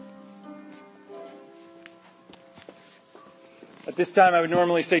At this time, I would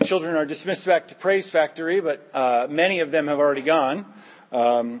normally say children are dismissed back to Praise Factory, but many of them have already gone.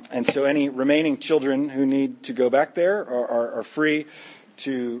 And so any remaining children who need to go back there are free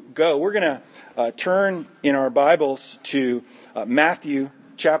to go. We're going to turn in our Bibles to Matthew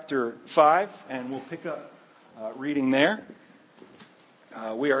chapter 5, and we'll pick up reading there.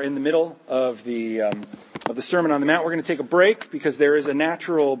 We are in the middle of the Sermon on the Mount. We're going to take a break because there is a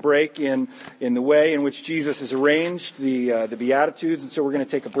natural break in the way in which Jesus has arranged the Beatitudes, and so we're going to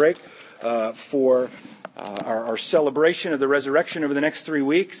take a break for our celebration of the resurrection over the next 3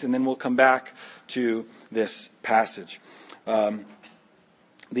 weeks, and then we'll come back to this passage.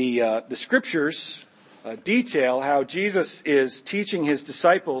 The Scriptures detail how Jesus is teaching his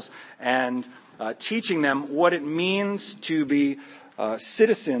disciples and teaching them what it means to be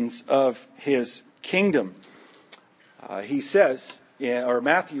citizens of his kingdom. He says, or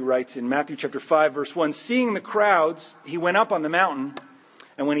Matthew writes in Matthew chapter 5, verse 1, "Seeing the crowds, he went up on the mountain,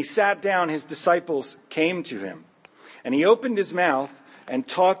 and when he sat down, his disciples came to him. And he opened his mouth and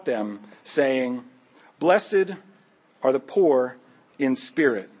taught them, saying, 'Blessed are the poor in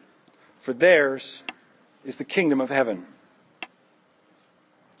spirit, for theirs is the kingdom of heaven.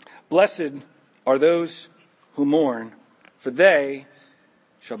 Blessed are those who mourn, for they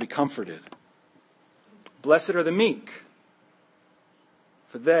shall be comforted. Blessed are the meek,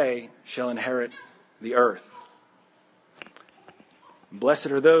 for they shall inherit the earth. Blessed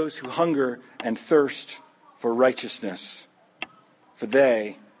are those who hunger and thirst for righteousness, for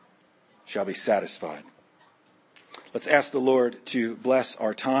they shall be satisfied.'" Let's ask the Lord to bless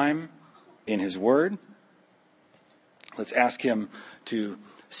our time in his word. Let's ask him to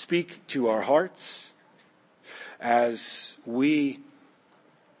speak to our hearts as we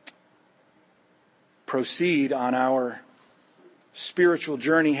proceed on our spiritual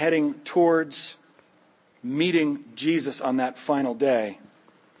journey heading towards meeting Jesus on that final day.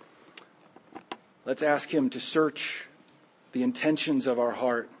 Let's ask him to search the intentions of our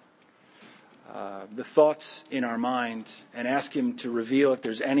heart, the thoughts in our mind, and ask him to reveal if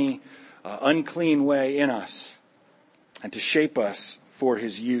there's any unclean way in us and to shape us for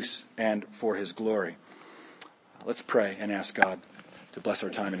his use and for his glory. Let's pray and ask God to bless our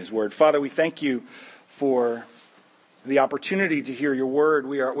time in his word. Father, we thank you for the opportunity to hear your word.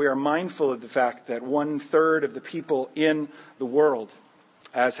 We are mindful of the fact that 1/3 of the people in the world,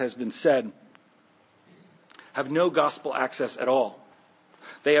 as has been said, have no gospel access at all.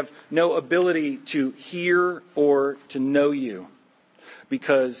 They have no ability to hear or to know you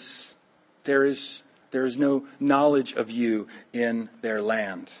because there is no knowledge of you in their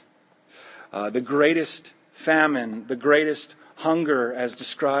land. The greatest famine, the greatest hunger, as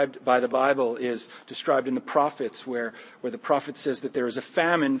described by the Bible, is described in the prophets, where the prophet says that there is a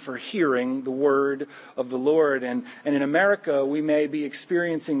famine for hearing the word of the Lord. And in America, we may be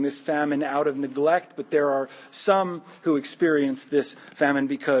experiencing this famine out of neglect, but there are some who experience this famine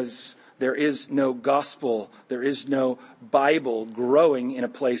because there is no gospel, there is no Bible growing in a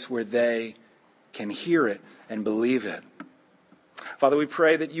place where they can hear it and believe it. Father, we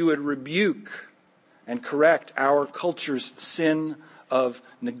pray that you would rebuke and correct our culture's sin of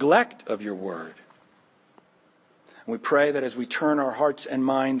neglect of your word. And we pray that as we turn our hearts and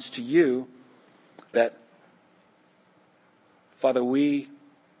minds to you, that, Father, we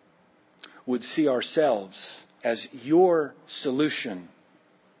would see ourselves as your solution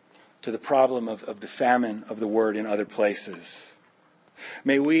to the problem of the famine of the word in other places.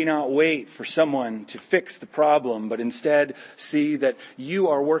 May we not wait for someone to fix the problem, but instead see that you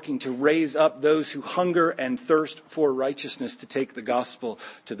are working to raise up those who hunger and thirst for righteousness to take the gospel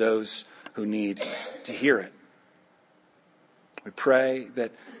to those who need to hear it. We pray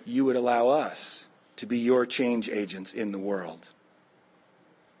that you would allow us to be your change agents in the world.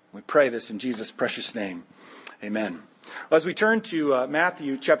 We pray this in Jesus' precious name. Amen. As we turn to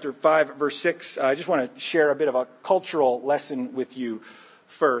Matthew chapter 5, verse 6, I just want to share a bit of a cultural lesson with you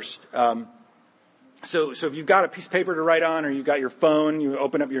first. So if you've got a piece of paper to write on, or you've got your phone, you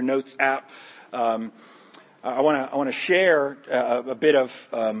open up your notes app. I want to share a bit of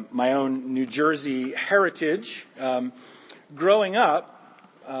my own New Jersey heritage. Growing up,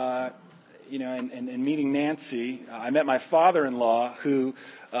 and meeting Nancy, I met my father-in-law who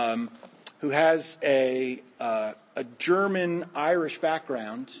has a a German-Irish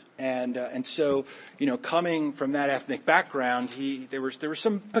background, and so, coming from that ethnic background, there were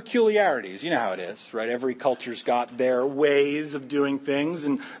some peculiarities. You know how it is, right? Every culture's got their ways of doing things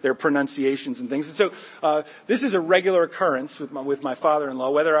and their pronunciations and things. And so this is a regular occurrence with my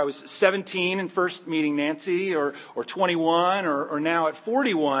father-in-law. Whether I was 17 and first meeting Nancy, or 21, or now at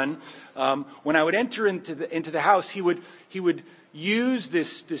 41, when I would enter into the house, he would use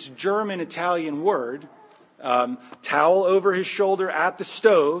this German-Italian word. Towel over his shoulder at the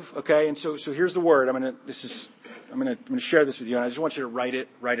stove. Okay, and so here's the word. I'm gonna share this with you, and I just want you to write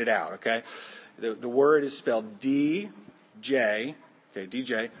it out. Okay, the word is spelled D-J. Okay,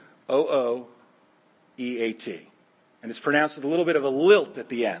 D-J-O-O-E-A-T, and it's pronounced with a little bit of a lilt at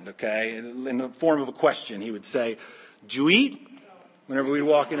the end. Okay, in the form of a question. He would say, "Do you eat?" Whenever we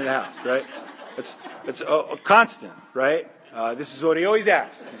walk into the house, right? It's a constant, right? This is what he always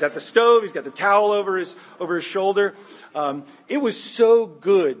asks. He's at the stove. He's got the towel over his shoulder. It was so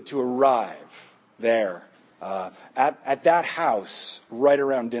good to arrive there at that house right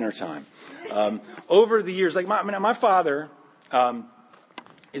around dinner time. Over the years, like my father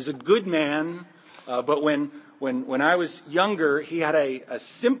is a good man, but when I was younger, he had a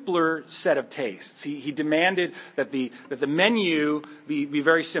simpler set of tastes. He demanded that the menu be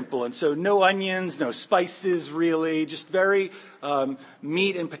very simple, and so no onions, no spices, really, just very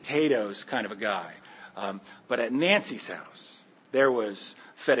meat and potatoes kind of a guy. But at Nancy's house, there was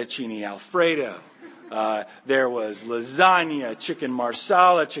fettuccine alfredo. There was lasagna, chicken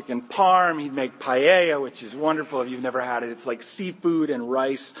marsala, chicken parm. He'd make paella, which is wonderful if you've never had it. It's like seafood and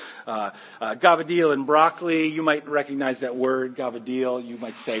rice. Gavadil and broccoli. You might recognize that word, gavadil. You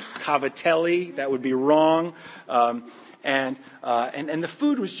might say cavatelli. That would be wrong. And the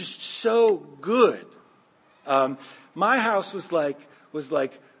food was just so good. My house was like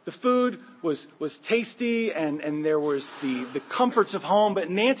the food was tasty, and there was the comforts of home, but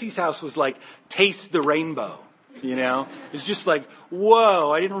Nancy's house was like taste the rainbow, It's just like,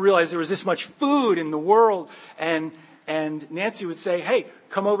 whoa, I didn't realize there was this much food in the world. And Nancy would say, hey,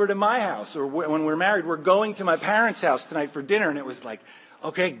 come over to my house, or when we're married, we're going to my parents' house tonight for dinner. And it was like,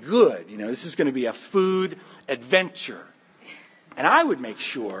 okay, good. This is going to be a food adventure. And I would make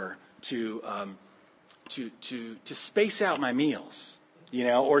sure to space out my meals,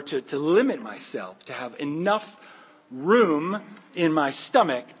 or to limit myself, to have enough room in my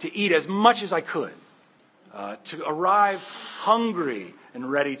stomach to eat as much as I could, to arrive hungry and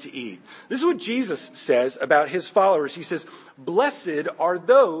ready to eat. This is what Jesus says about his followers. He says, "Blessed are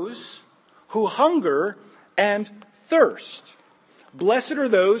those who hunger and thirst." Blessed are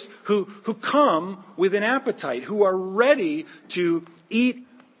those who come with an appetite, who are ready to eat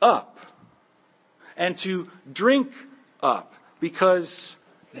up and to drink up, because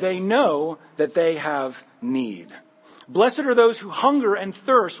they know that they have need. Blessed are those who hunger and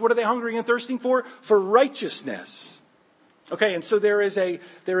thirst. What are they hungering and thirsting for? For righteousness. Okay, and so there is a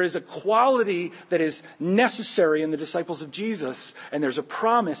quality that is necessary in the disciples of Jesus, and there's a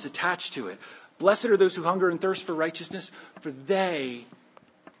promise attached to it. Blessed are those who hunger and thirst for righteousness, for they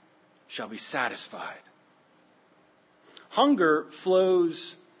shall be satisfied. Hunger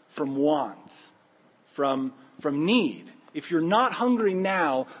flows from want, from need. If you're not hungry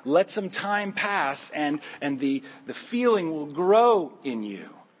now, let some time pass, and the feeling will grow in you.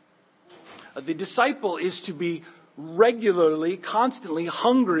 The disciple is to be regularly, constantly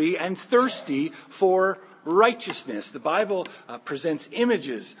hungry and thirsty for righteousness. The Bible presents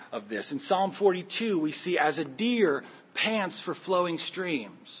images of this. In Psalm 42, we see, as a deer pants for flowing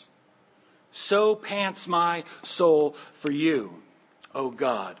streams, so pants my soul for you, O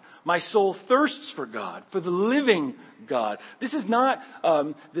God. My soul thirsts for God, for the living God. This is not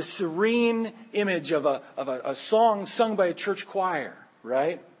the serene image of a song sung by a church choir,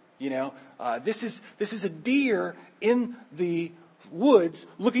 right? This is a deer in the woods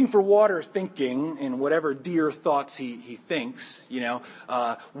looking for water, thinking, in whatever deer thoughts he thinks,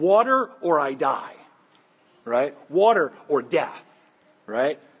 water or I die, right? Water or death,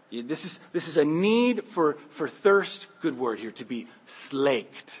 right? This is a need for thirst, good word here, to be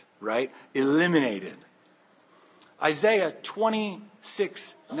slaked, right? Eliminated. Isaiah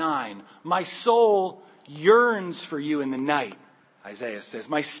 26:9. My soul yearns for you in the night, Isaiah says.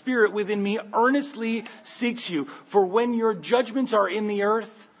 My spirit within me earnestly seeks you. For when your judgments are in the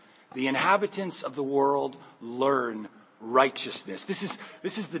earth, the inhabitants of the world learn righteousness. This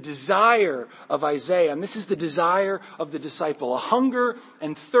is the desire of Isaiah, and this is the desire of the disciple. A hunger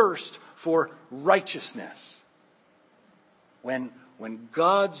and thirst for righteousness. When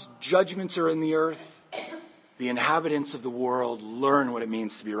God's judgments are in the earth, the inhabitants of the world learn what it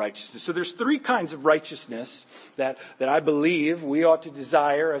means to be righteous. So there's three kinds of righteousness that I believe we ought to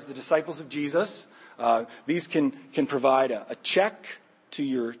desire as the disciples of Jesus. These can provide a check to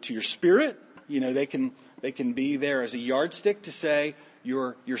your spirit. They can be there as a yardstick to say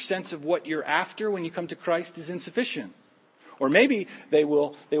your sense of what you're after when you come to Christ is insufficient. Or maybe they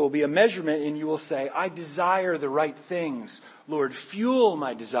will be a measurement, and you will say, I desire the right things. Lord, fuel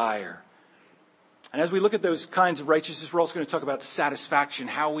my desire. And as we look at those kinds of righteousness, we're also going to talk about satisfaction,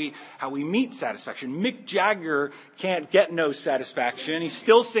 how we meet satisfaction. Mick Jagger can't get no satisfaction. He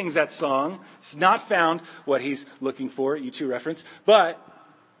still sings that song. He's not found what he's looking for, U2 reference. But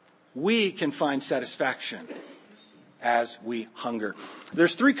we can find satisfaction as we hunger.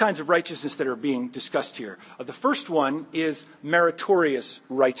 There's three kinds of righteousness that are being discussed here. The first one is meritorious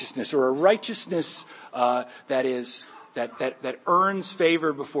righteousness, or a righteousness that earns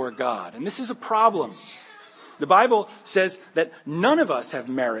favor before God. And this is a problem. The Bible says that none of us have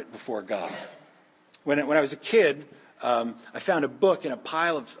merit before God. When I was a kid, I found a book in a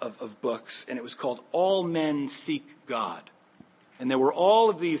pile of books, and it was called All Men Seek God. And there were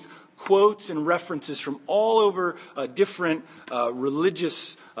all of these quotes and references from all over different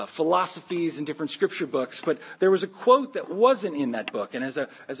religious philosophies and different scripture books. But there was a quote that wasn't in that book. And as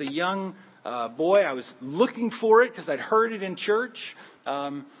a young boy, I was looking for it because I'd heard it in church.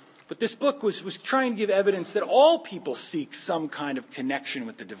 But this book was trying to give evidence that all people seek some kind of connection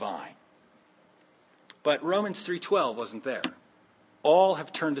with the divine. But Romans 3:12 wasn't there. All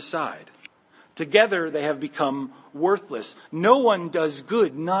have turned aside. Together they have become worthless. No one does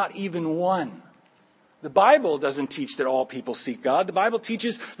good, not even one. The Bible doesn't teach that all people seek God. The Bible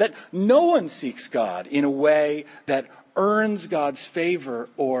teaches that no one seeks God in a way that earns God's favor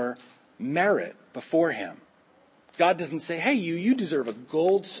or merit before him. God doesn't say, hey, you deserve a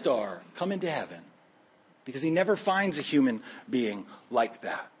gold star. Come into heaven. Because he never finds a human being like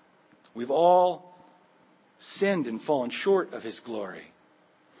that. We've all sinned and fallen short of his glory.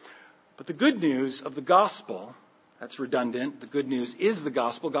 But the good news of the gospel, that's redundant. The good news is the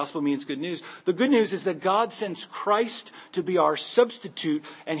gospel. Gospel means good news. The good news is that God sends Christ to be our substitute,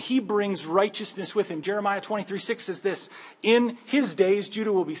 and he brings righteousness with him. Jeremiah 23:6 says this, in his days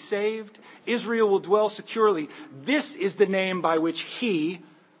Judah will be saved, Israel will dwell securely. This is the name by which he,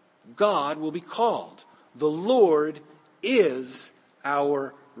 God, will be called. The Lord is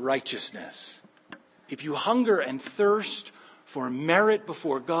our righteousness. If you hunger and thirst for merit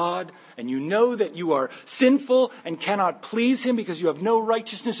before God, and you know that you are sinful and cannot please him because you have no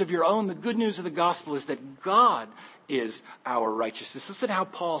righteousness of your own, the good news of the gospel is that God is our righteousness. Listen to how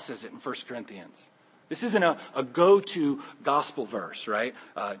Paul says it in 1 Corinthians. This isn't a go-to gospel verse, right?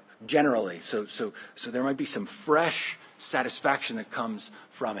 Generally. So there might be some fresh satisfaction that comes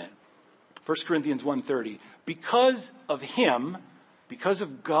from it. 1 Corinthians 1:30. Because of him, because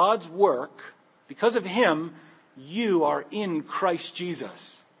of God's work, because of him, you are in Christ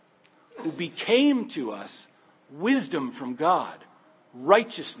Jesus, who became to us wisdom from God,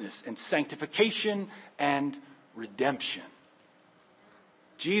 righteousness and sanctification and redemption.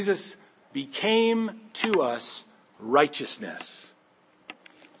 Jesus became to us righteousness.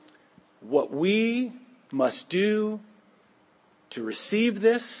 What we must do to receive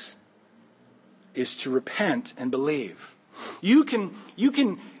this is to repent and believe. You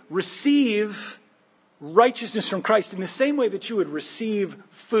can receive righteousness from Christ in the same way that you would receive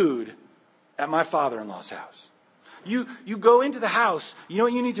food at my father-in-law's house. You go into the house, you know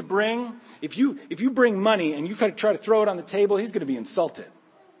what you need to bring? If you bring money and you kind of try to throw it on the table, he's going to be insulted.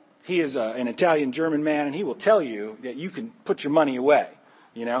 He is an Italian-German man, and he will tell you that you can put your money away.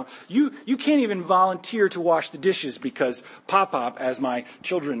 You know, you can't even volunteer to wash the dishes because Pop-Pop, as my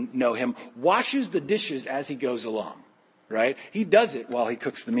children know him, washes the dishes as he goes along. Right? He does it while he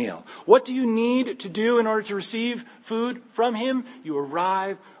cooks the meal. What do you need to do in order to receive food from him? You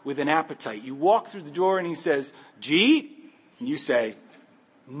arrive with an appetite. You walk through the door and he says, "Did you eat?" And you say,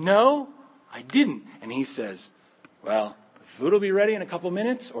 "No, I didn't." And he says, "Well, the food will be ready in a couple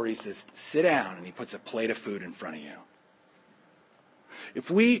minutes." Or he says, "Sit down," and he puts a plate of food in front of you. If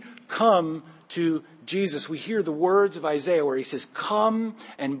we come to Jesus, we hear the words of Isaiah where he says, "Come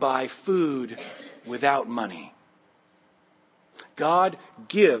and buy food without money." God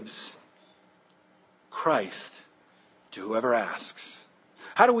gives Christ to whoever asks.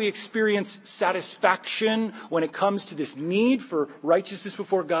 How do we experience satisfaction when it comes to this need for righteousness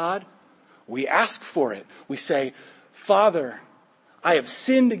before God? We ask for it. We say, "Father, I have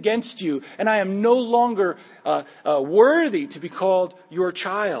sinned against you, and I am no longer worthy to be called your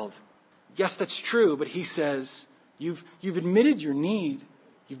child." Yes, that's true, but he says, you've admitted your need.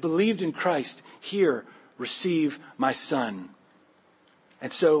 You've believed in Christ. Here, receive my Son.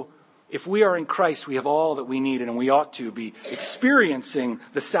 And so, if we are in Christ, we have all that we need, and we ought to be experiencing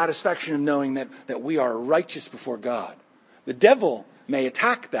the satisfaction of knowing that we are righteous before God. The devil may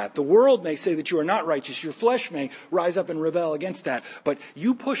attack that. The world may say that you are not righteous. Your flesh may rise up and rebel against that. But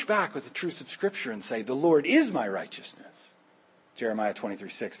you push back with the truth of Scripture and say, the Lord is my righteousness. Jeremiah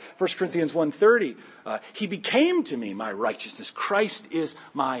 23:6. 1 Corinthians 1:30. He became to me my righteousness. Christ is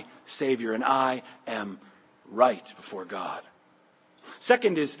my Savior, and I am right before God.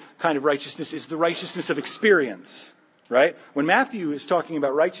 Second is kind of righteousness is the righteousness of experience. Right? When Matthew is talking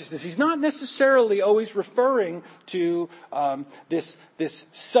about righteousness, he's not necessarily always referring to this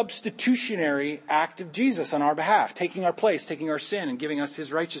substitutionary act of Jesus on our behalf, taking our place, taking our sin, and giving us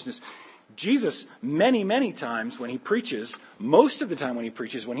his righteousness. Jesus, many, many times when he preaches, most of the time when he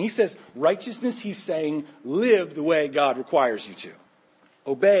preaches, when he says righteousness, he's saying live the way God requires you to.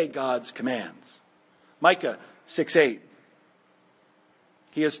 Obey God's commands. Micah 6:8.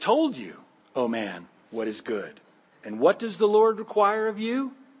 He has told you, O man, what is good. And what does the Lord require of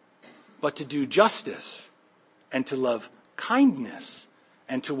you? But to do justice and to love kindness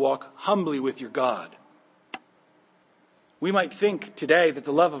and to walk humbly with your God. We might think today that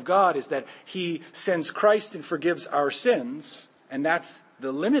the love of God is that he sends Christ and forgives our sins, and that's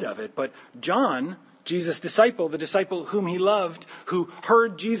the limit of it. But John, Jesus' disciple, the disciple whom he loved, who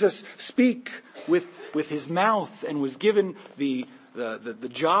heard Jesus speak with his mouth and was given the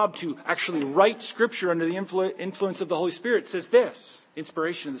job to actually write Scripture under the influence of the Holy Spirit, says this,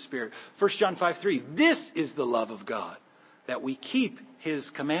 inspiration of the Spirit. 1 John 5:3, this is the love of God, that we keep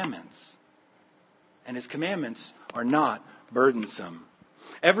his commandments. And his commandments are not burdensome.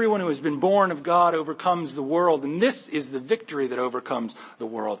 Everyone who has been born of God overcomes the world, and this is the victory that overcomes the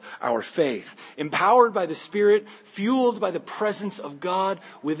world, our faith. Empowered by the Spirit, fueled by the presence of God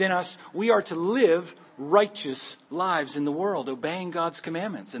within us, we are to live righteous lives in the world, obeying God's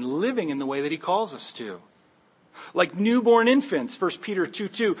commandments and living in the way that he calls us to. Like newborn infants, 1 Peter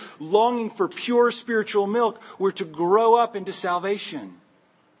 2:2, longing for pure spiritual milk, we're to grow up into salvation.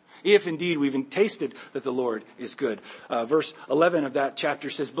 If indeed we've tasted that the Lord is good. Verse 11 of that chapter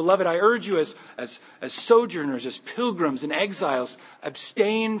says, Beloved, I urge you as sojourners, as pilgrims and exiles,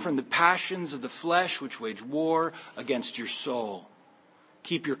 abstain from the passions of the flesh which wage war against your soul.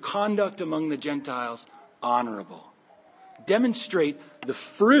 Keep your conduct among the Gentiles honorable. Demonstrate the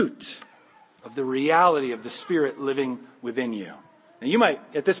fruit of the reality of the Spirit living within you. Now you might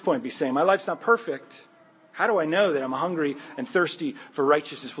at this point be saying, my life's not perfect. How do I know that I'm hungry and thirsty for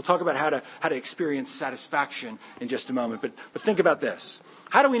righteousness? We'll talk about how to experience satisfaction in just a moment. But think about this.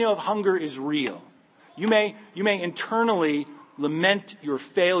 How do we know if hunger is real? You may internally lament your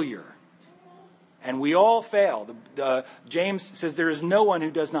failure. And we all fail. James says there is no one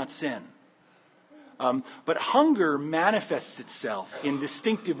who does not sin. But hunger manifests itself in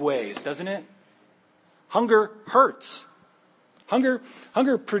distinctive ways, doesn't it? Hunger hurts.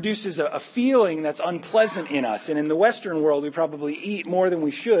 Hunger produces a feeling that's unpleasant in us. And in the Western world, we probably eat more than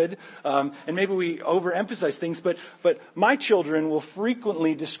we should. And maybe we overemphasize things. But my children will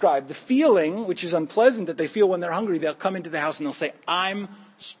frequently describe the feeling, which is unpleasant, that they feel when they're hungry. They'll come into the house and they'll say, I'm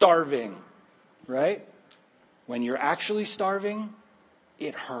starving. Right? When you're actually starving,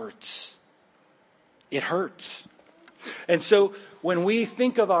 it hurts. It hurts. And so when we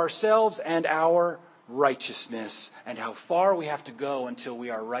think of ourselves and our righteousness and how far we have to go until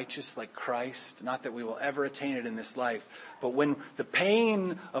we are righteous like Christ, not that we will ever attain it in this life, but when the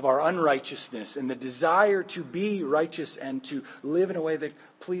pain of our unrighteousness and the desire to be righteous and to live in a way that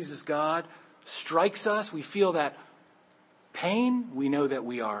pleases God strikes us, we feel that pain, we know that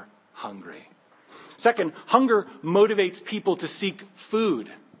we are hungry. Second, hunger motivates people to seek food,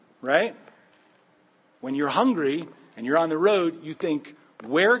 right? When you're hungry and you're on the road, you think,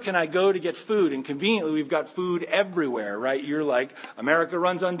 where can I go to get food? And conveniently, we've got food everywhere, right? You're like, America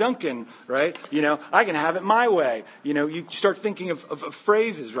runs on Dunkin', right? I can have it my way. You start thinking of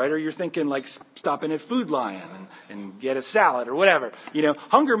phrases, right? Or you're thinking like stopping at Food Lion and get a salad or whatever.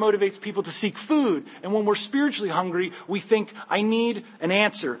 Hunger motivates people to seek food. And when we're spiritually hungry, we think, I need an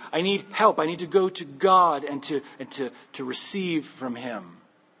answer. I need help. I need to go to God and to receive from him.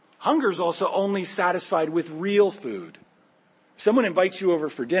 Hunger is also only satisfied with real food. If someone invites you over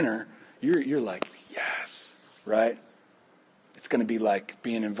for dinner, you're like, yes, right? It's going to be like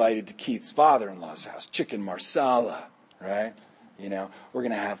being invited to Keith's father-in-law's house, chicken marsala, right? We're going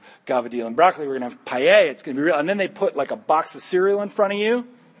to have gavadil and broccoli. We're going to have paella. It's going to be real. And then they put like a box of cereal in front of you.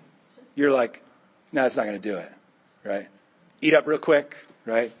 You're like, no, that's not going to do it, right? Eat up real quick,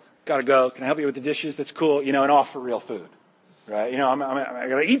 right? Got to go. Can I help you with the dishes? That's cool. And off for real food, right? I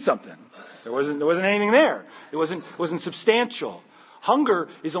got to eat something. There wasn't anything there. It wasn't substantial. Hunger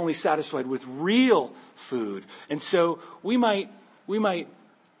is only satisfied with real food. And so we might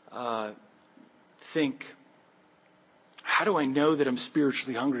think, how do I know that I'm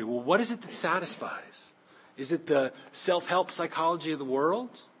spiritually hungry? Well, what is it that satisfies? Is it the self-help psychology of the world?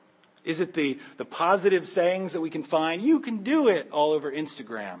 Is it the positive sayings that we can find? You can do it all over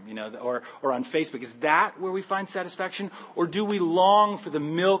Instagram, or on Facebook. Is that where we find satisfaction? Or do we long for the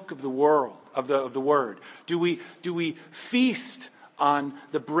milk of the world, of the word? Do we feast on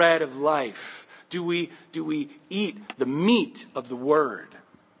the bread of life? Do we eat the meat of the word?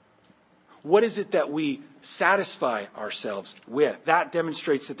 What is it that we satisfy ourselves with? That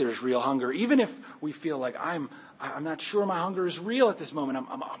demonstrates that there's real hunger. Even if we feel like I'm not sure my hunger is real at this moment.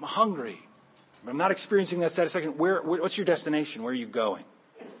 I'm hungry. I'm not experiencing that satisfaction. What's your destination? Where are you going?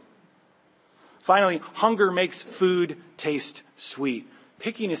 Finally, hunger makes food taste sweet.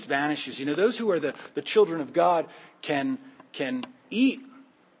 Pickiness vanishes. Those who are the children of God can eat.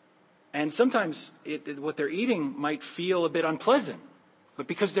 And sometimes what they're eating might feel a bit unpleasant. But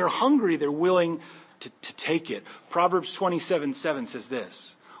because they're hungry, they're willing to take it. Proverbs 27:7 says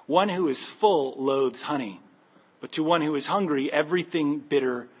this: "One who is full loathes honey, but to one who is hungry, everything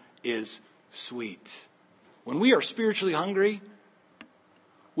bitter is sweet." When we are spiritually hungry,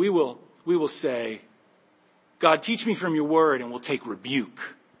 we will say, "God, teach me from your word," and we'll take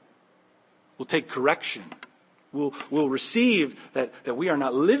rebuke. We'll take correction. We'll receive that we are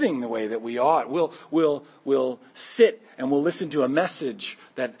not living the way that we ought. We'll sit and we'll listen to a message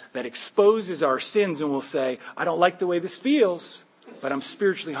that exposes our sins, and we'll say, "I don't like the way this feels, but I'm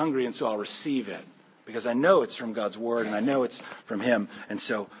spiritually hungry, and so I'll receive it. Because I know it's from God's word, and I know it's from him, and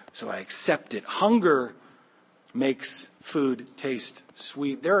so I accept it." Hunger makes food taste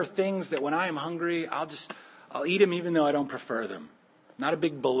sweet. There are things that when I am hungry, I'll eat them even though I don't prefer them. Not a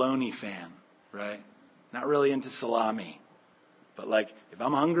big bologna fan, right? Not really into salami. But if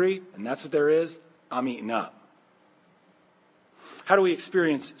I'm hungry and that's what there is, I'm eating up. How do we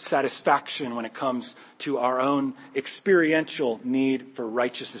experience satisfaction when it comes to our own experiential need for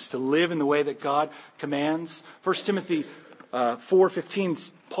righteousness, to live in the way that God commands? 1 Timothy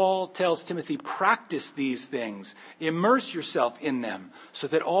 4:15, Paul tells Timothy, practice these things. Immerse yourself in them so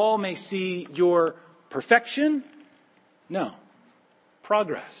that all may see your perfection. No.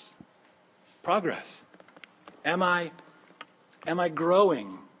 Progress. Am I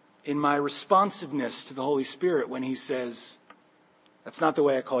growing in my responsiveness to the Holy Spirit when he says, "That's not the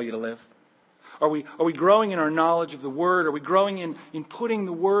way I call you to live"? Are we growing in our knowledge of the Word? Are we growing in putting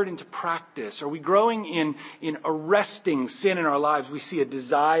the Word into practice? Are we growing in arresting sin in our lives? We see a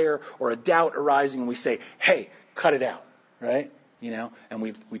desire or a doubt arising and we say, "Hey, cut it out," right? And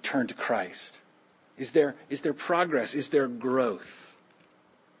we turn to Christ. Is there progress? Is there growth?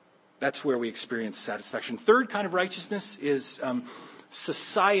 That's where we experience satisfaction. Third kind of righteousness is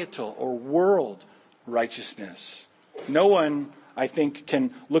societal or world righteousness. No one, I think,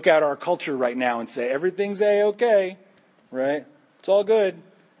 can look at our culture right now and say, everything's A-okay, right? It's all good.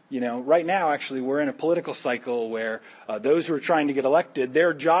 Right now, actually, we're in a political cycle where those who are trying to get elected,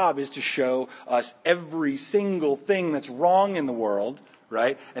 their job is to show us every single thing that's wrong in the world,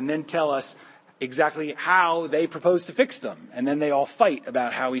 right? And then tell us exactly how they propose to fix them. And then they all fight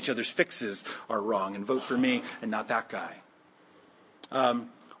about how each other's fixes are wrong and vote for me and not that guy.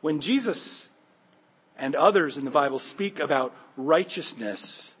 When Jesus and others in the Bible speak about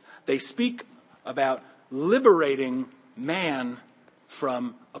righteousness, they speak about liberating man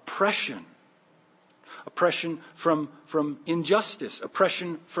from oppression. Oppression from injustice,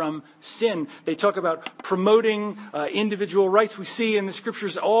 oppression from sin. They talk about promoting individual rights. We see in the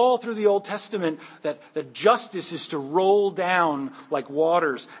scriptures all through the Old Testament that justice is to roll down like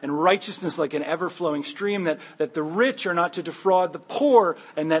waters and righteousness like an ever-flowing stream, that the rich are not to defraud the poor,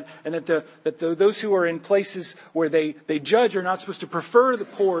 and that those who are in places where they judge are not supposed to prefer the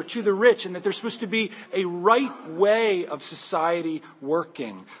poor to the rich, and that there's supposed to be a right way of society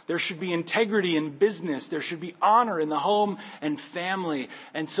working. There should be integrity in business. There should be honor in the home and family.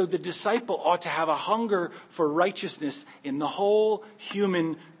 And so the disciple ought to have a hunger for righteousness in the whole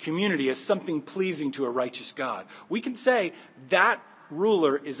human community as something pleasing to a righteous God. We can say that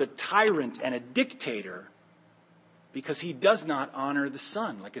ruler is a tyrant and a dictator because he does not honor the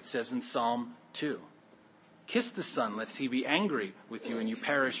Son, like it says in Psalm 2. Kiss the Son, lest he be angry with you and you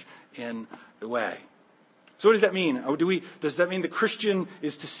perish in the way. So what does that mean? Does that mean the Christian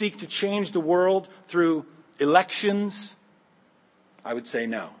is to seek to change the world through elections? I would say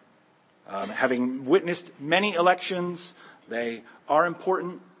no. Having witnessed many elections, they are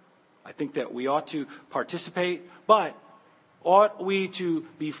important. I think that we ought to participate. But Ought we to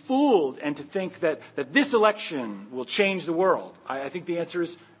be fooled and to think that this election will change the world? I think the answer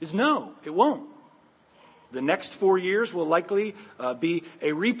is no, it won't. The next 4 years will likely be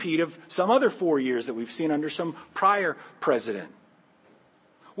a repeat of some other 4 years that we've seen under some prior president.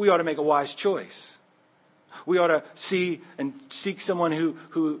 We ought to make a wise choice. We ought to see and seek someone who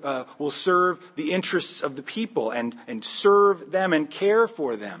will serve the interests of the people and serve them and care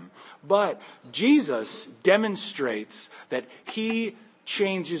for them. But Jesus demonstrates that he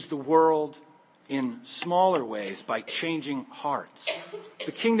changes the world in smaller ways by changing hearts.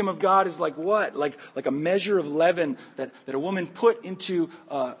 The kingdom of God is like what? Like a measure of leaven that a woman put into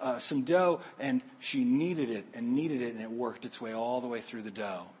some dough, and she kneaded it, and it worked its way all the way through the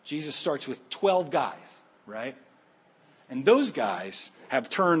dough. Jesus starts with 12 guys, right? And those guys have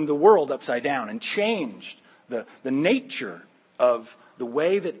turned the world upside down and changed the nature of the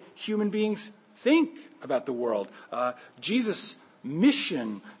way that human beings think about the world. Jesus'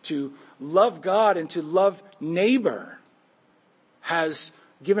 mission to love God and to love neighbor has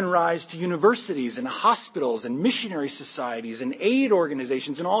given rise to universities and hospitals and missionary societies and aid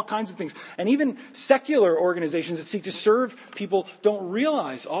organizations and all kinds of things. And even secular organizations that seek to serve people don't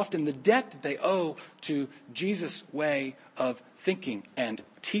realize often the debt that they owe to Jesus' way of thinking and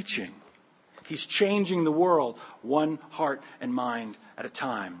teaching. He's changing the world one heart and mind at a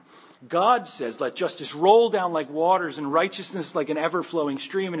time. God says, let justice roll down like waters and righteousness like an ever-flowing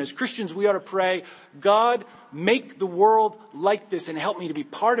stream. And as Christians, we ought to pray, God, make the world like this and help me to be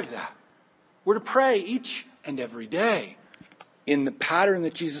part of that. We're to pray each and every day in the pattern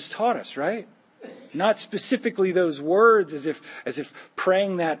that Jesus taught us, right? Not specifically those words as if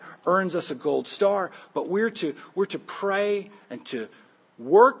praying that earns us a gold star, but we're to pray and to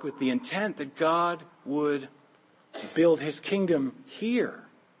work with the intent that God would build his kingdom here.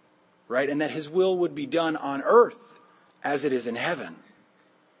 Right? And that his will would be done on earth as it is in heaven.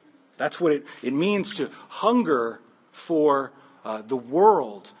 That's what it means to hunger for the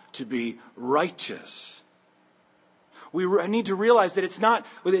world to be righteous. We need to realize that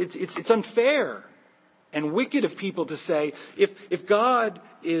it's unfair and wicked of people to say, if God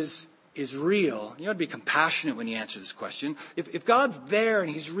is real, you ought to be compassionate when you answer this question. If God's there and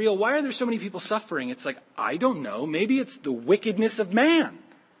he's real, why are there so many people suffering? It's like, I don't know. Maybe it's the wickedness of man.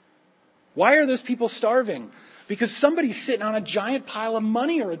 Why are those people starving? Because somebody's sitting on a giant pile of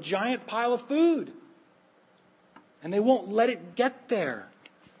money or a giant pile of food. And they won't let it get there.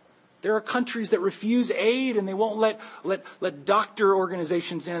 There are countries that refuse aid and they won't let doctor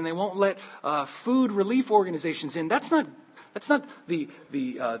organizations in, and they won't let food relief organizations in. That's not the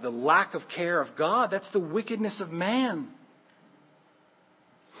lack of care of God. That's the wickedness of man.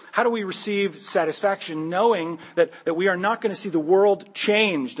 How do we receive satisfaction knowing that we are not going to see the world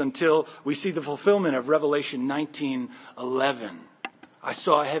changed until we see the fulfillment of Revelation 19:11? I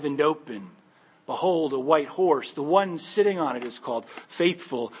saw heaven open. Behold, a white horse. The one sitting on it is called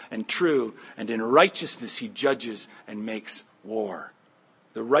Faithful and True, and in righteousness he judges and makes war.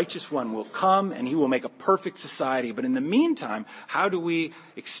 The righteous one will come and he will make a perfect society. But in the meantime, how do we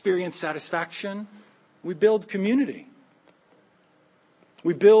experience satisfaction? We build community.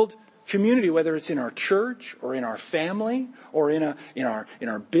 We build community, whether it's in our church or in our family or in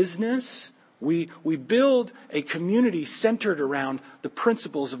our business. We build a community centered around the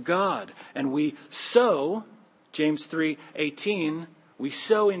principles of God. And we sow, James 3:18, we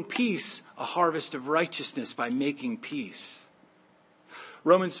sow in peace a harvest of righteousness by making peace.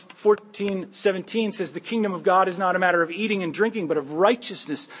 Romans 14:17 says the kingdom of God is not a matter of eating and drinking, but of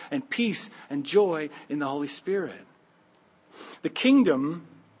righteousness and peace and joy in the Holy Spirit. The kingdom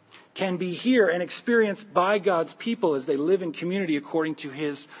can be here and experienced by God's people as they live in community according to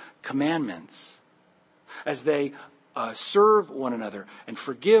his commandments. As they serve one another and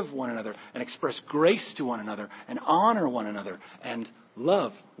forgive one another and express grace to one another and honor one another and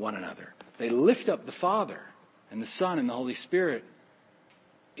love one another. They lift up the Father and the Son and the Holy Spirit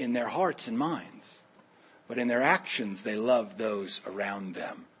in their hearts and minds. But in their actions, they love those around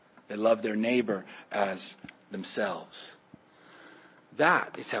them. They love their neighbor as themselves.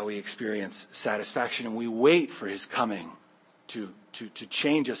 That is how we experience satisfaction, and we wait for his coming to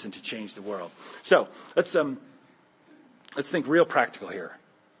change us and to change the world. So let's think real practical here.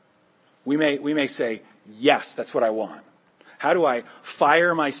 We may say, yes, that's what I want. How do I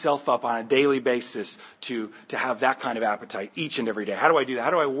fire myself up on a daily basis to have that kind of appetite each and every day? How do I do that?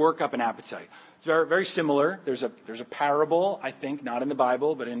 How do I work up an appetite? It's very, very similar. There's a parable, I think, not in the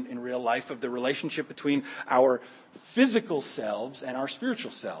Bible, but in real life, of the relationship between our physical selves and our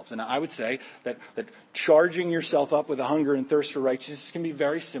spiritual selves. And I would say that charging yourself up with a hunger and thirst for righteousness can be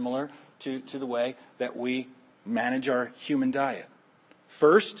very similar to the way that we manage our human diet?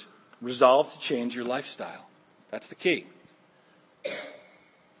 First, resolve to change your lifestyle. That's the key.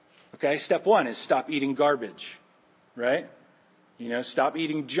 Okay, step one is stop eating garbage, right? Stop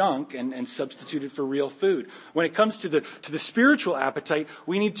eating junk and substitute it for real food. When it comes to the spiritual appetite,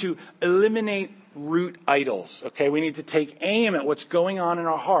 we need to eliminate root idols. Okay, we need to take aim at what's going on in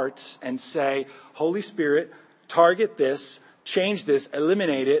our hearts and say, Holy Spirit, target this, change this,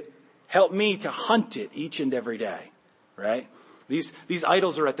 eliminate it, help me to hunt it each and every day, right? These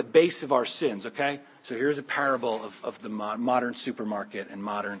idols are at the base of our sins, okay? So here's a parable of the modern supermarket and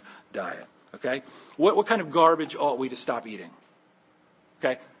modern diet, okay? What kind of garbage ought we to stop eating?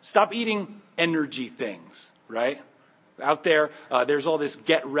 Okay, stop eating energy things, right? Out there, there's all this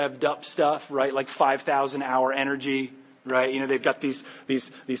get revved up stuff, right? Like 5,000 hour energy, right? They've got these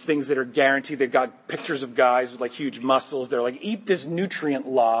things that are guaranteed. They've got pictures of guys with like huge muscles. They're like, eat this nutrient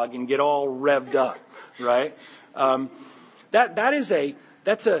log and get all revved up, right? That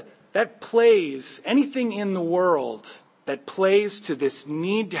plays anything in the world that plays to this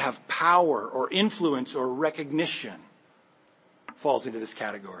need to have power or influence or recognition falls into this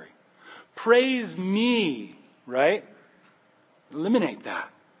category. Praise me, right? Eliminate that.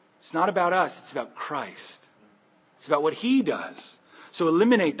 It's not about us. It's about Christ. It's about what He does. So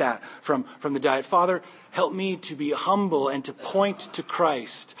eliminate that from the diet. Father, help me to be humble and to point to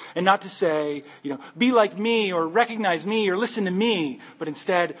Christ. And not to say, be like me or recognize me or listen to me. But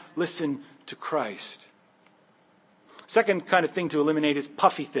instead, listen to Christ. Second kind of thing to eliminate is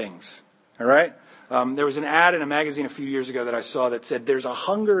puffy things. All right? There was an ad in a magazine a few years ago that I saw that said, there's a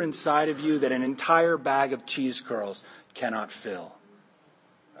hunger inside of you that an entire bag of cheese curls cannot fill.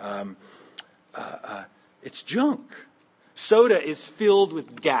 It's junk. Soda is filled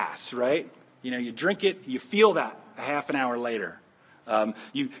with gas, right? You drink it, you feel that a half an hour later.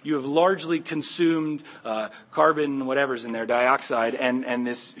 You have largely consumed carbon, whatever's in there, dioxide, and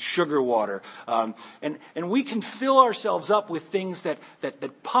this sugar water. And we can fill ourselves up with things that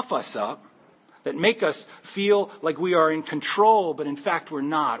puff us up, that make us feel like we are in control, but in fact we're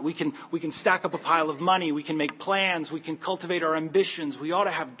not. We can stack up a pile of money. We can make plans. We can cultivate our ambitions. We ought to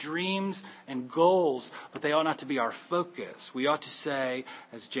have dreams and goals, but they ought not to be our focus. We ought to say,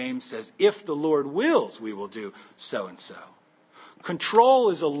 as James says, if the Lord wills, we will do so and so. Control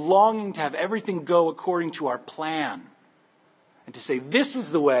is a longing to have everything go according to our plan. And to say, this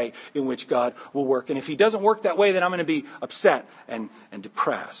is the way in which God will work. And if He doesn't work that way, then I'm going to be upset and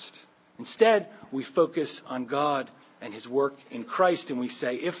depressed. Instead, we focus on God and His work in Christ, and we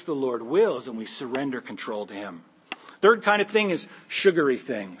say, if the Lord wills, and we surrender control to Him. Third kind of thing is sugary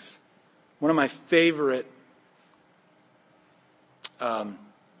things. One of my favorite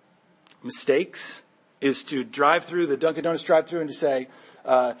mistakes is to drive through the Dunkin' Donuts drive-thru and to say,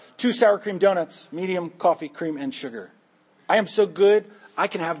 2 sour cream donuts, medium, coffee, cream, and sugar. I am so good, I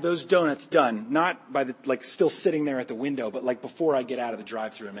can have those donuts done, not by still sitting there at the window, but before I get out of the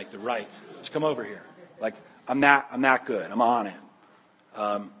drive-thru and make the right. Just come over here. I'm that good. I'm on it.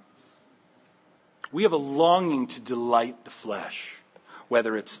 We have a longing to delight the flesh,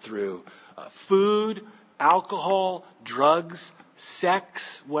 whether it's through food, alcohol, drugs,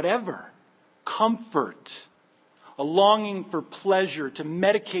 sex, whatever. Comfort. A longing for pleasure, to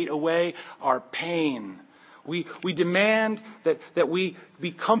medicate away our pain. We demand that we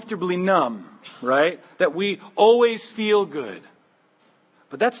be comfortably numb, right? That we always feel good.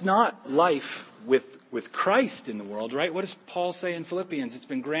 But that's not life with Christ in the world, right? What does Paul say in Philippians? It's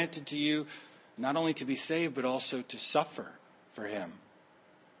been granted to you not only to be saved, but also to suffer for Him.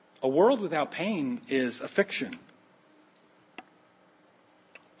 A world without pain is a fiction.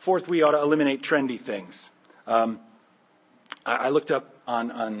 Fourth, we ought to eliminate trendy things. I looked up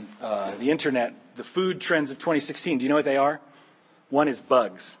on the internet the food trends of 2016. Do you know what they are? One is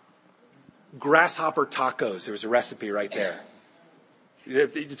bugs. Grasshopper tacos. There was a recipe right there.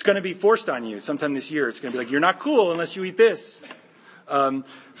 It's going to be forced on you sometime this year. It's going to be like, you're not cool unless you eat this.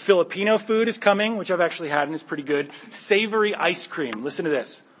 Filipino food is coming, which I've actually had and is pretty good. Savory ice cream. Listen to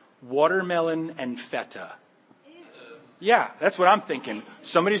this. Watermelon and feta. Yeah, that's what I'm thinking.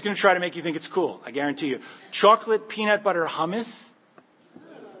 Somebody's going to try to make you think it's cool. I guarantee you. Chocolate peanut butter hummus.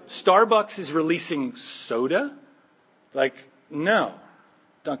 Starbucks is releasing soda. No.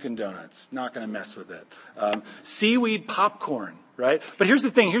 Dunkin' Donuts. Not going to mess with it. Seaweed popcorn, right? But here's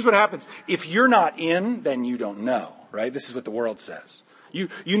the thing. Here's what happens. If you're not in, then you don't know, right? This is what the world says. You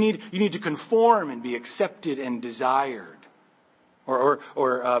need to conform and be accepted and desired. Or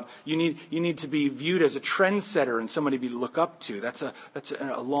you need to be viewed as a trendsetter and somebody to look up to. That's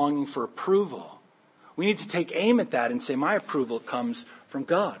a longing for approval. We need to take aim at that and say, my approval comes from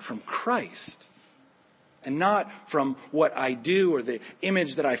God, from Christ. and not from what I do or the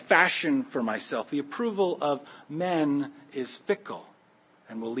image that I fashion for myself. The approval of men is fickle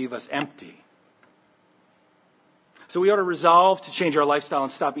and will leave us empty. So we ought to resolve to change our lifestyle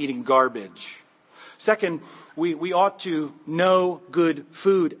and stop eating garbage. Second, we ought to know good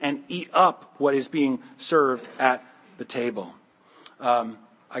food and eat up what is being served at the table. I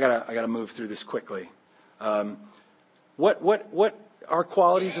gotta move through this quickly. What are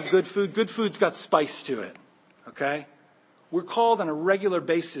qualities of good food? Good food's got spice to it. Okay? We're called on a regular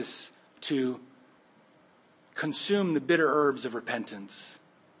basis to consume the bitter herbs of repentance.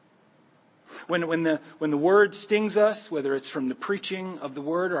 When the word stings us, whether it's from the preaching of the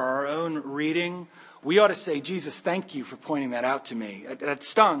word or our own reading, we ought to say, Jesus, thank you for pointing that out to me. That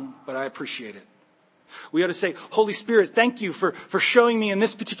stung, but I appreciate it. We ought to say, Holy Spirit, thank you for showing me in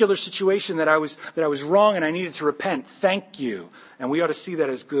this particular situation that I was wrong and I needed to repent. Thank you. And we ought to see that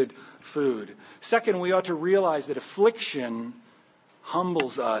as good food. Second, we ought to realize that affliction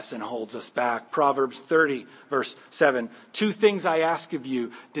humbles us and holds us back. Proverbs 30, verse 7. 2 things I ask of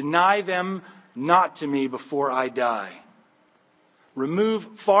you. Deny them not to me before I die.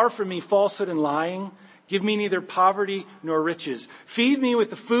 Remove far from me falsehood and lying. Give me neither poverty nor riches. Feed me with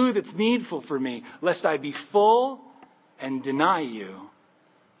the food that's needful for me, lest I be full and deny you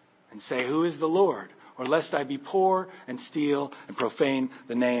and say, who is the Lord? Or lest I be poor and steal and profane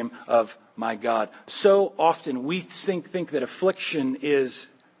the name of my God. So often we think that affliction is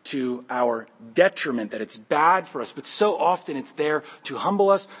to our detriment, that it's bad for us. But so often it's there to humble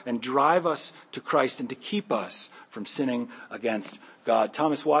us and drive us to Christ and to keep us from sinning against God.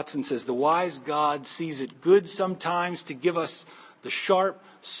 Thomas Watson says, the wise God sees it good sometimes to give us the sharp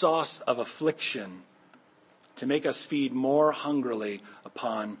sauce of affliction, to make us feed more hungrily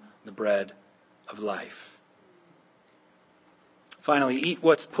upon the bread of life. Finally, eat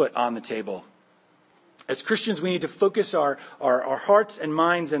what's put on the table. As Christians, we need to focus our hearts and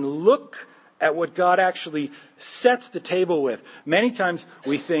minds and look at what God actually sets the table with. Many times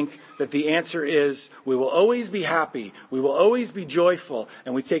we think that the answer is we will always be happy, we will always be joyful,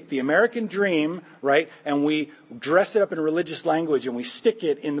 and we take the American dream, right, and we dress it up in religious language and we stick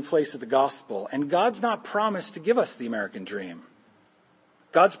it in the place of the gospel. And God's not promised to give us the American dream.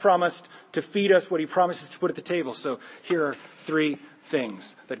 God's promised to feed us what he promises to put at the table. So here are 3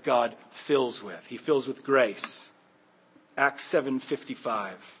 things that God fills with. He fills with grace. Acts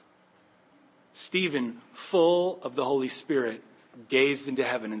 7:55. Stephen, full of the Holy Spirit, gazed into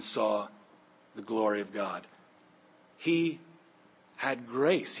heaven and saw the glory of God. He had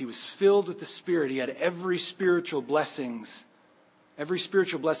grace. He was filled with the Spirit. He had every spiritual blessing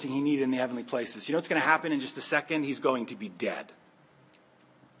he needed in the heavenly places. You know what's going to happen in just a second? He's going to be dead.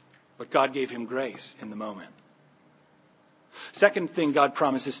 But God gave him grace in the moment. Second thing God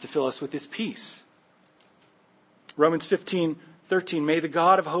promises to fill us with is peace. Romans 15:13, may the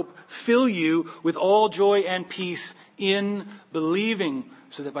God of hope fill you with all joy and peace in believing,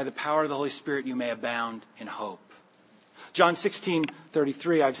 so that by the power of the Holy Spirit you may abound in hope. John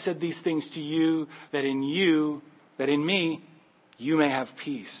 16:33, I've said these things to you, that in me, you may have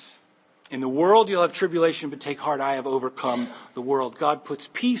peace. In the world you'll have tribulation, but take heart, I have overcome the world. God puts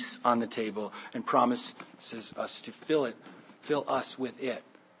peace on the table and promises us to fill us with it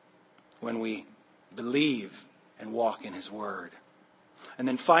when we believe and walk in his word. And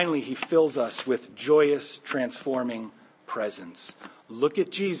then finally, he fills us with joyous, transforming presence. Look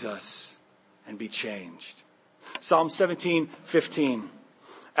at Jesus and be changed. Psalm 17:15.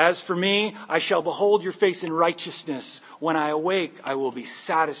 As for me, I shall behold your face in righteousness. When I awake, I will be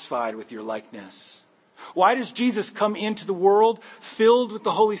satisfied with your likeness. Why does Jesus come into the world filled with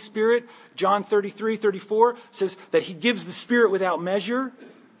the Holy Spirit? John 33:34 says that he gives the Spirit without measure.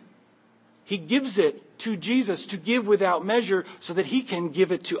 He gives it to Jesus to give without measure so that he can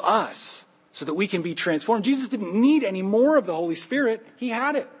give it to us, so that we can be transformed. Jesus didn't need any more of the Holy Spirit. He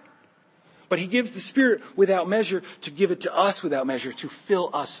had it. But he gives the Spirit without measure to give it to us without measure, to fill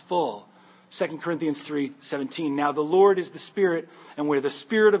us full. 2 Corinthians 3:17. Now the Lord is the Spirit, and where the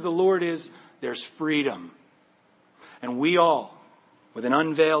Spirit of the Lord is, there's freedom. And we all, with an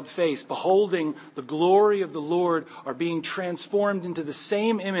unveiled face, beholding the glory of the Lord, are being transformed into the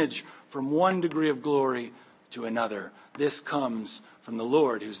same image from one degree of glory to another. This comes from the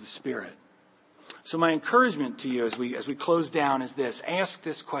Lord, who's the Spirit. So my encouragement to you as we close down is this. Ask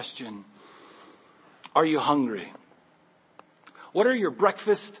this question. Are you hungry? What are your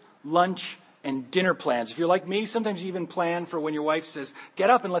breakfast, lunch, and dinner plans? If you're like me, sometimes you even plan for when your wife says, get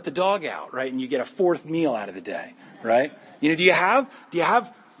up and let the dog out, right? And you get a 4th meal out of the day, right? You know, do you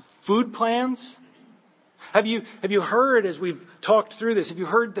have food plans? Have you heard, as we've talked through this, have you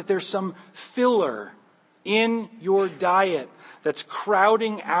heard that there's some filler in your diet that's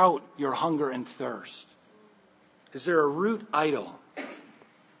crowding out your hunger and thirst? Is there a root idol?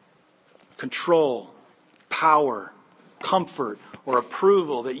 Control, power, comfort, or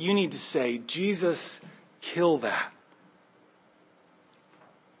approval that you need to say, Jesus, kill that.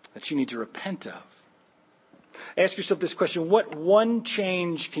 That you need to repent of. Ask yourself this question: what one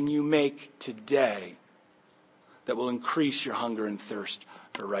change can you make today that will increase your hunger and thirst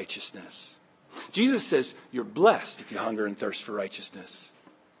for righteousness? Jesus says you're blessed if you hunger and thirst for righteousness,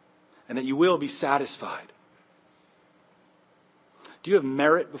 and that you will be satisfied. Do you have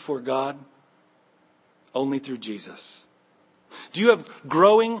merit before God? Only through Jesus. Do you have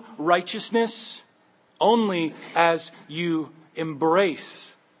growing righteousness? Only as you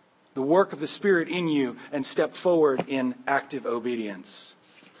embrace the work of the Spirit in you and step forward in active obedience.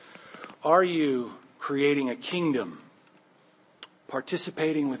 Are you creating a kingdom,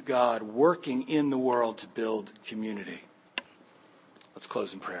 participating with God, working in the world to build community? Let's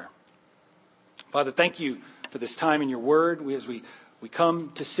close in prayer. Father, thank you for this time in your word. As we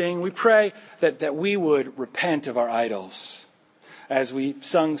come to sing, we pray that we would repent of our idols. As we've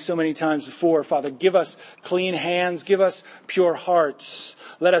sung so many times before, Father, give us clean hands, give us pure hearts.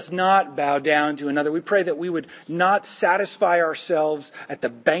 Let us not bow down to another. We pray that we would not satisfy ourselves at the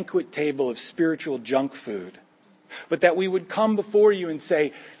banquet table of spiritual junk food, but that we would come before you and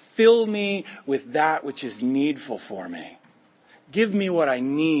say, fill me with that which is needful for me. Give me what I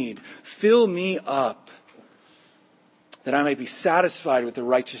need. Fill me up, that I may be satisfied with the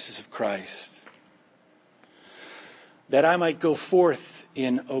righteousness of Christ. That I might go forth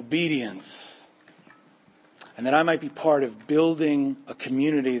in obedience, and that I might be part of building a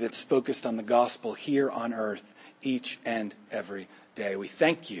community that's focused on the gospel here on earth each and every day. We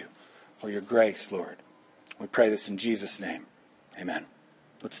thank you for your grace, Lord. We pray this in Jesus' name. Amen.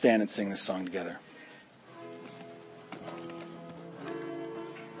 Let's stand and sing this song together.